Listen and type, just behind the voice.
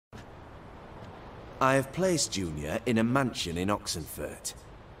I have placed Junior in a mansion in Oxenfurt.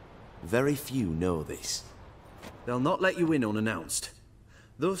 Very few know this. They'll not let you in unannounced.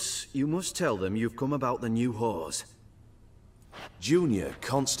 Thus, you must tell them you've come about the new whores. Junior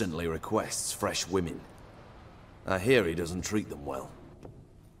constantly requests fresh women. I hear he doesn't treat them well.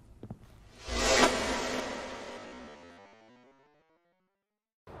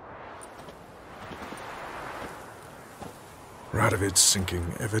 Radovid's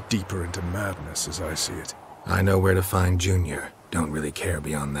sinking ever deeper into madness as I see it. I know where to find Junior. Don't really care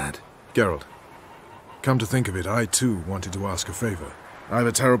beyond that. Geralt, come to think of it, I too wanted to ask a favor. I have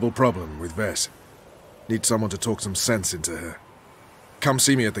a terrible problem with Vess. Need someone to talk some sense into her. Come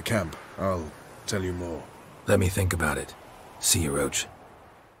see me at the camp. I'll tell you more. Let me think about it. See you, Roach.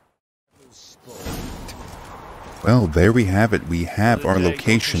 Well, there we have it. We have our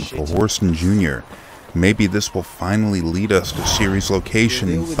location for Whoreson Jr. Maybe this will finally lead us to Ciri's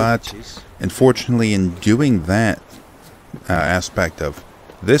location, but unfortunately in doing that aspect of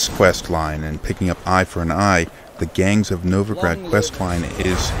this quest line and picking up eye for an eye, the Gangs of Novigrad quest line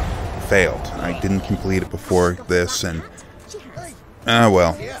is failed. I didn't complete it before this, and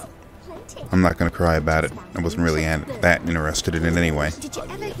well, I'm not going to cry about it. I wasn't really that interested in it anyway. Did you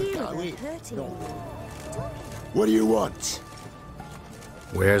ever hear of her hurting you? What do you want?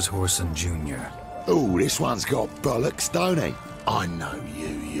 Where's Whoreson Jr.? Oh, this one's got bollocks, don't he? I know you,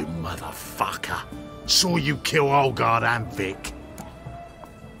 you motherfucker. Saw you kill Olgard and Vic.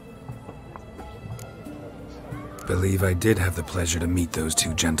 Believe I did have the pleasure to meet those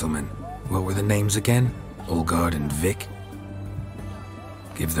two gentlemen. What were the names again? Olgard and Vic?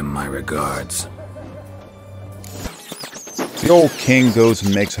 Give them my regards. The old king goes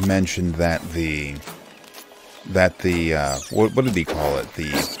and makes a mention that what did he call it?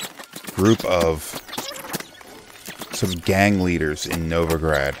 The group of some gang leaders in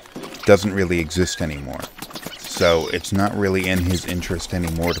Novigrad doesn't really exist anymore. So it's not really in his interest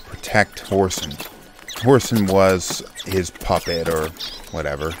anymore to protect Whoreson. Whoreson was his puppet or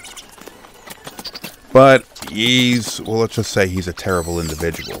whatever. But well, let's just say he's a terrible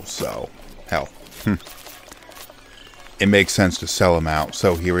individual, so, hell. It makes sense to sell him out,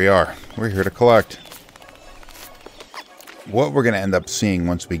 so here we are. We're here to collect. What we're going to end up seeing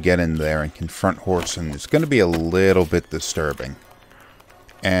once we get in there and confront Whoreson is going to be a little bit disturbing.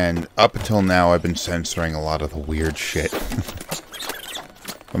 And up until now, I've been censoring a lot of the weird shit.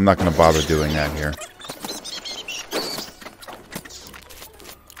 I'm not going to bother doing that here.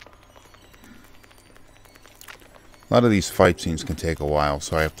 A lot of these fight scenes can take a while,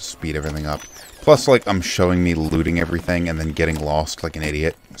 so I have to speed everything up. Plus, like, I'm showing me looting everything and then getting lost like an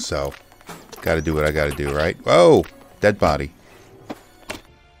idiot. So, gotta do what I gotta do, right? Whoa! Dead body.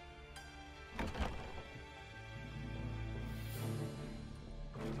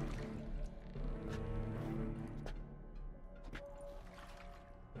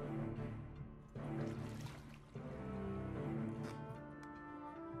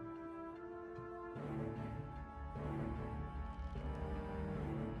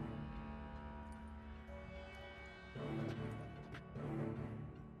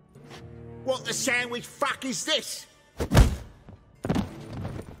 What the sandwich fuck is this?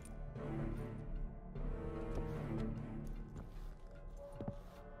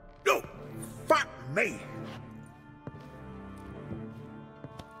 No! Fuck me!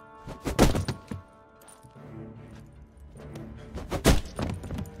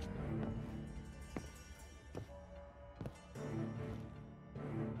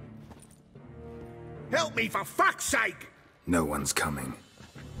 Help me for fuck's sake! No one's coming.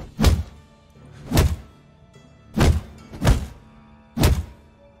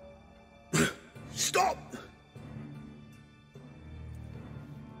 Stop!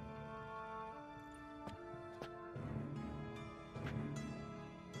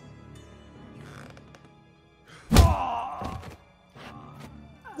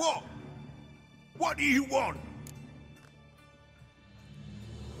 What? What do you want?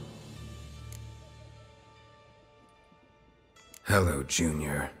 Hello,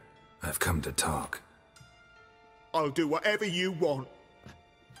 Junior. I've come to talk. I'll do whatever you want.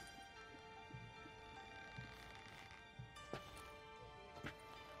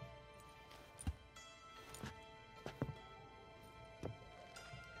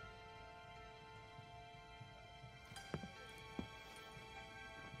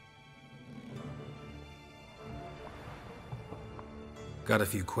 Got a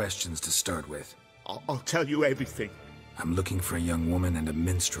few questions to start with. I'll tell you everything. I'm looking for a young woman and a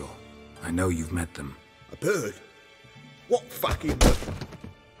minstrel. I know you've met them. A bird? What fucking bird?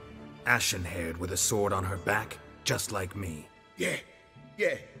 Ashen-haired with a sword on her back, just like me. Yeah.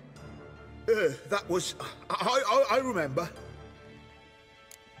 That was... I remember.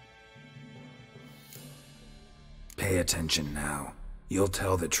 Pay attention now. You'll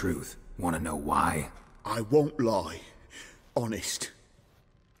tell the truth. Want to know why? I won't lie. Honest.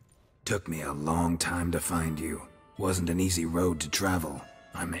 Took me a long time to find you. Wasn't an easy road to travel.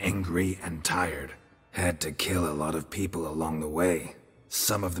 I'm angry and tired. Had to kill a lot of people along the way.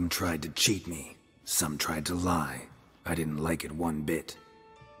 Some of them tried to cheat me. Some tried to lie. I didn't like it one bit.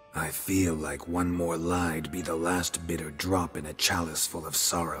 I feel like one more lie'd be the last bitter drop in a chalice full of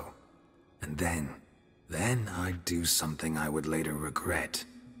sorrow. And then I'd do something I would later regret.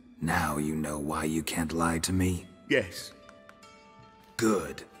 Now you know why you can't lie to me? Yes.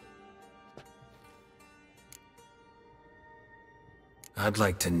 Good. I'd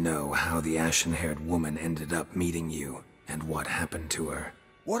like to know how the ashen-haired woman ended up meeting you, and what happened to her.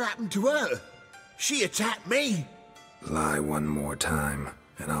 What happened to her? She attacked me. Lie one more time,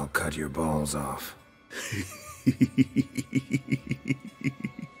 and I'll cut your balls off.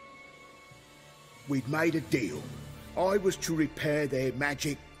 We'd made a deal. I was to repair their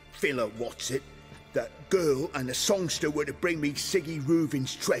magic filler, that girl and the songster were to bring me Siggy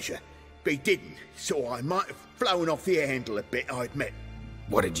Reuven's treasure. They didn't, so I might have flown off the handle a bit, I admit.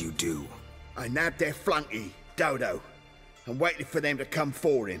 What did you do? I nabbed their flunky, Dodo, and waited for them to come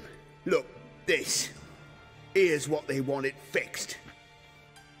for him. Look, this. Here's what they wanted fixed.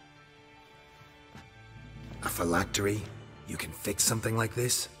 A phylactery? You can fix something like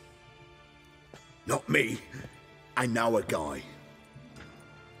this? Not me. I know a guy.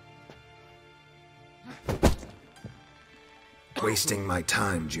 Wasting my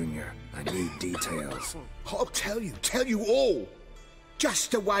time, Junior. I need details. I'll tell you all.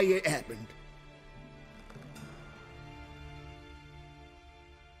 Just the way it happened.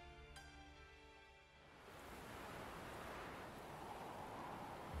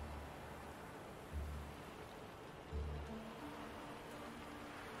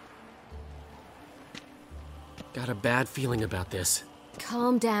 Got a bad feeling about this.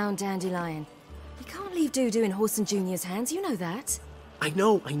 Calm down, Dandelion. You can't leave Dudu in Whoreson Jr.'s hands, you know that. I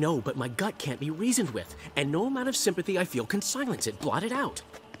know, but my gut can't be reasoned with, and no amount of sympathy I feel can silence it, blot it out.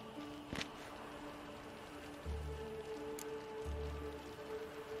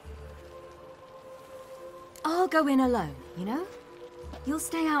 I'll go in alone, you know? You'll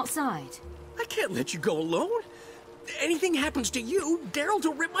stay outside. I can't let you go alone. Anything happens to you, Daryl's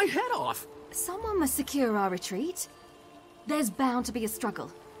will rip my head off. Someone must secure our retreat. There's bound to be a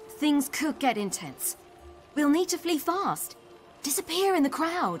struggle. Things could get intense. We'll need to flee fast. Disappear in the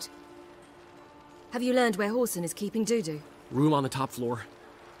crowd. Have you learned where Whoreson is keeping Dudu? Room on the top floor.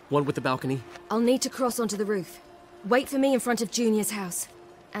 One with the balcony. I'll need to cross onto the roof. Wait for me in front of Junior's house.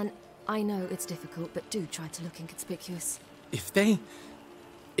 And I know it's difficult, but do try to look inconspicuous. If they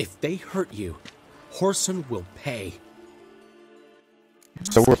hurt you, Whoreson will pay.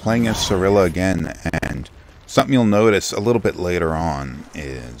 So we're playing as Cirilla again, and something you'll notice a little bit later on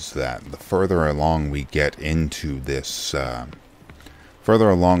is that the further along we get into this,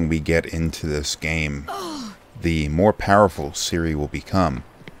 game, the more powerful Ciri will become.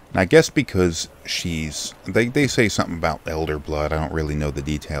 And I guess because they say something about elder blood. I don't really know the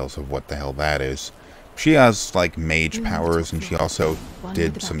details of what the hell that is. She has like mage powers, and she also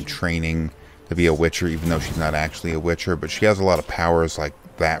did some training to be a witcher, even though she's not actually a witcher. But she has a lot of powers like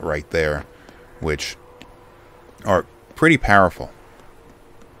that right there, which are pretty powerful.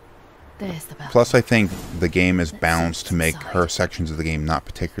 Plus, I think the game is balanced to make her sections of the game not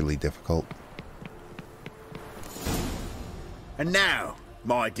particularly difficult. And now,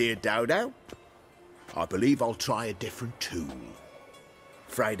 my dear Dodo, I believe I'll try a different tool.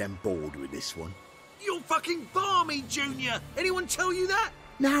 Afraid I'm bored with this one. You'll fucking bar me, Junior! Anyone tell you that?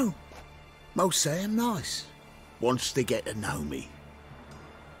 No. Most say I'm nice. Once they get to know me.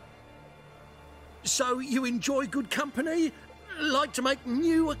 So you enjoy good company? Like to make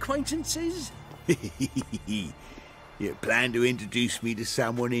new acquaintances? You plan to introduce me to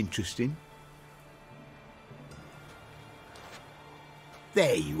someone interesting?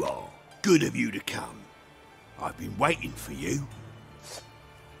 There you are. Good of you to come. I've been waiting for you.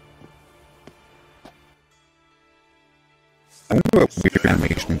 I wonder what weird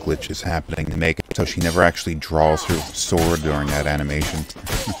animation glitch is happening to make it so she never actually draws her sword during that animation.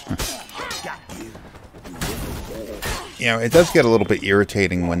 You know, it does get a little bit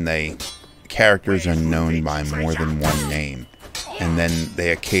irritating when characters are known by more than one name, and then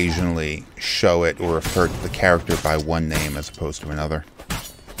they occasionally show it or refer to the character by one name as opposed to another.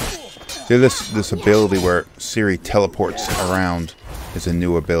 See, this ability where Ciri teleports around is a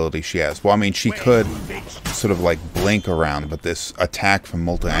new ability she has. Well, I mean, she could sort of like blink around, but this attack from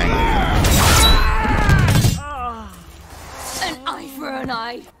multi-angle don't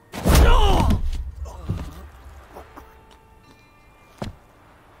I?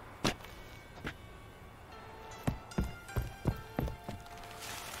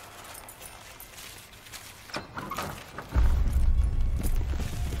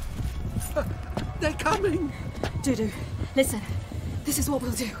 They're coming! Dudu, listen. This is what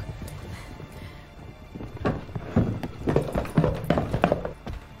we'll do.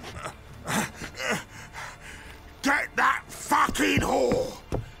 Get that fucking whore!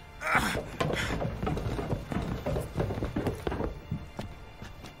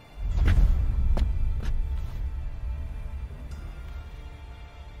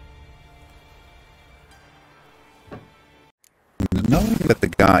 Knowing that the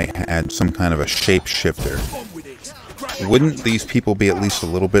guy had some kind of a shapeshifter, wouldn't these people be at least a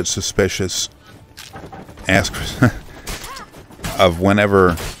little bit suspicious? Ask of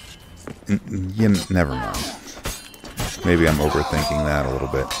whenever... never mind. Maybe I'm overthinking that a little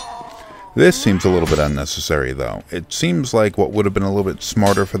bit. This seems a little bit unnecessary, though. It seems like what would have been a little bit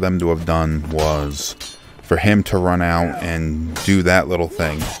smarter for them to have done was for him to run out and do that little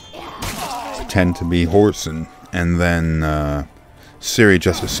thing, pretend to be Whoreson, and then Ciri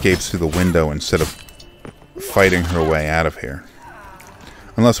just escapes through the window instead of fighting her way out of here.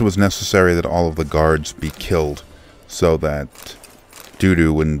 Unless it was necessary that all of the guards be killed so that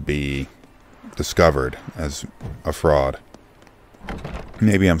Dudu wouldn't be discovered as a fraud.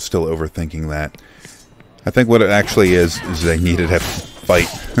 Maybe I'm still overthinking that. I think what it actually is they needed to fight.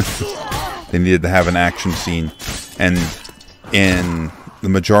 They needed to have an action scene. And in the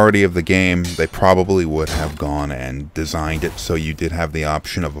majority of the game, they probably would have gone and designed it so you did have the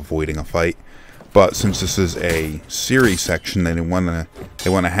option of avoiding a fight. But since this is a Ciri section, they want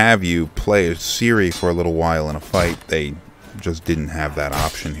to have you play as Ciri for a little while in a fight. They just didn't have that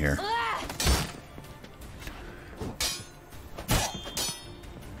option here.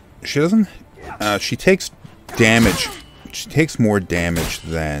 She doesn't. She takes damage. She takes more damage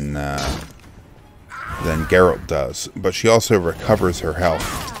than Geralt does, but she also recovers her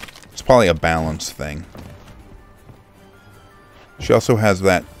health. It's probably a balance thing. She also has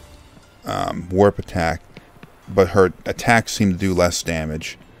that warp attack, but her attacks seem to do less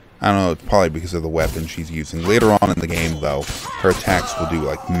damage. I don't know, it's probably because of the weapon she's using. Later on in the game, though, her attacks will do,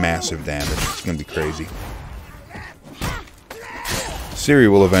 like, massive damage. It's gonna be crazy.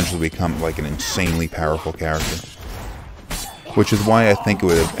 Ciri will eventually become, like, an insanely powerful character. Which is why I think it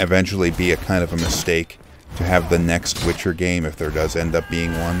would eventually be a kind of a mistake to have the next Witcher game, if there does end up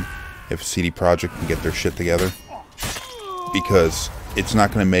being one, if CD Projekt can get their shit together. Because it's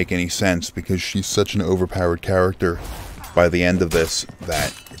not going to make any sense, because she's such an overpowered character by the end of this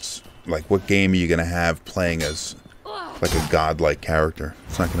that it's like, what game are you going to have playing as like a godlike character?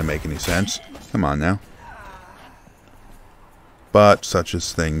 It's not going to make any sense. Come on now. But such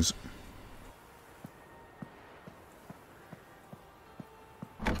as things.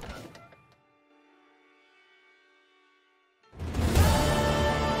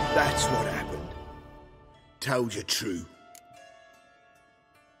 That's what happened. Told you true.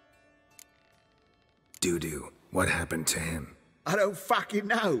 Dudu, what happened to him? I don't fucking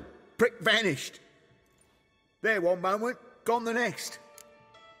know. Prick vanished. There one moment, gone the next.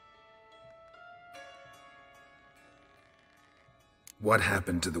 What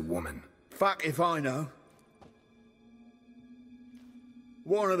happened to the woman? Fuck if I know.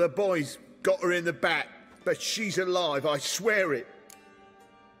 One of the boys got her in the back, but she's alive, I swear it.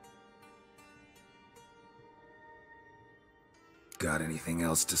 Got anything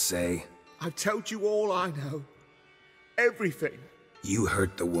else to say? I've told you all I know. Everything. You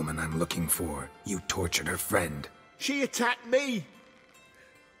hurt the woman I'm looking for. You tortured her friend. She attacked me.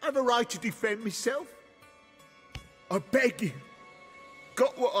 I have a right to defend myself. I beg you.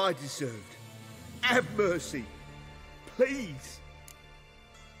 Got what I deserved. Have mercy. Please.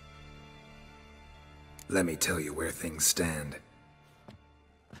 Let me tell you where things stand.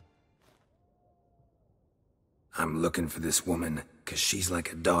 I'm looking for this woman, 'cause she's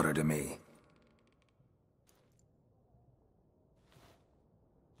like a daughter to me.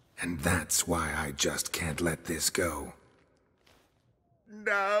 And that's why I just can't let this go.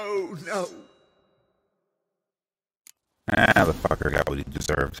 No, no. Ah, the fucker got what he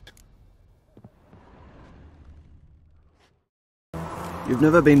deserved. You've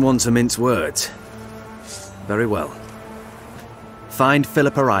never been one to mince words. Very well. Find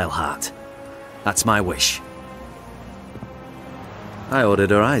Philippa Eilhart. That's my wish. I ordered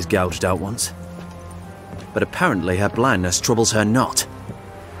her eyes gouged out once. But apparently her blindness troubles her not.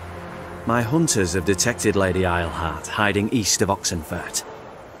 My hunters have detected Lady Eilhart hiding east of Oxenfurt.